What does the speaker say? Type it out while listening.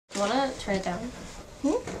wanna turn it down?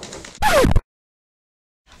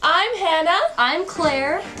 I'm Hannah. I'm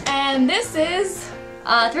Claire. And this is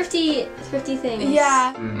Thrifty Things.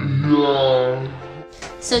 Yeah.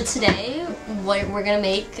 So today we're gonna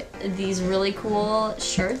make these really cool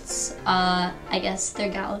shirts. I guess they're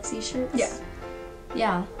Galaxy shirts. Yeah.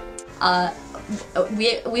 Yeah.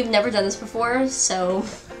 We've never done this before, so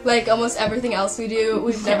Like almost everything else we do,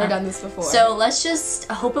 we've never done this before. So let's just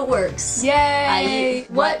hope it works. Yay!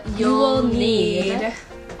 What you will need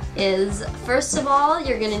is, first of all,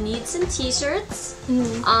 you're gonna need some t-shirts.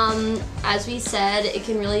 As we said, it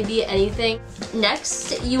can really be anything.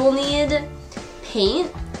 Next, you will need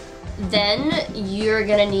paint. Then you're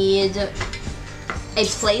gonna need a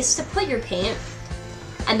place to put your paint.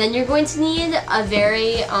 And then you're going to need a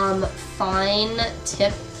very fine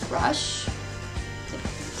tip brush.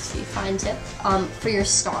 Fine tip for your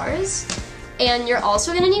stars. And you're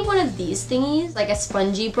also gonna need one of these thingies, like a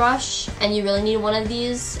spongy brush, and you really need one of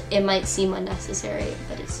these. It might seem unnecessary,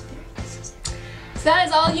 but it's very necessary. So that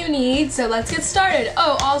is all you need, so let's get started.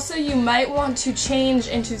 Oh, also you might want to change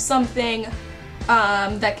into something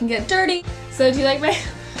that can get dirty. So do you like my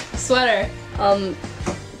sweater?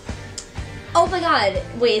 Oh my god,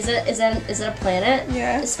 wait, is it a planet?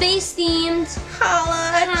 Yeah. Space themed.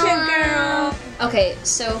 Holla at you, girl. Okay,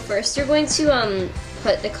 so first you're going to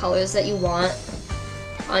put the colors that you want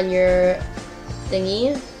on your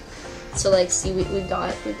thingy. So like, see, we've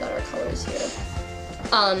got our colors here.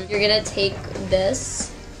 You're gonna take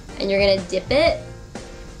this and you're gonna dip it,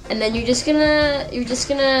 and then you're just gonna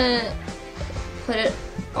put it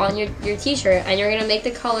on your t-shirt, and you're gonna make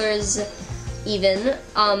the colors even.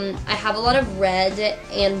 I have a lot of red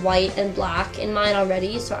and white and black in mine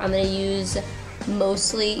already, so I'm gonna use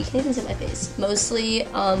mostly, you can even see my face, mostly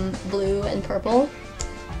blue and purple.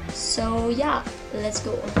 So yeah, let's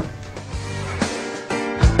go.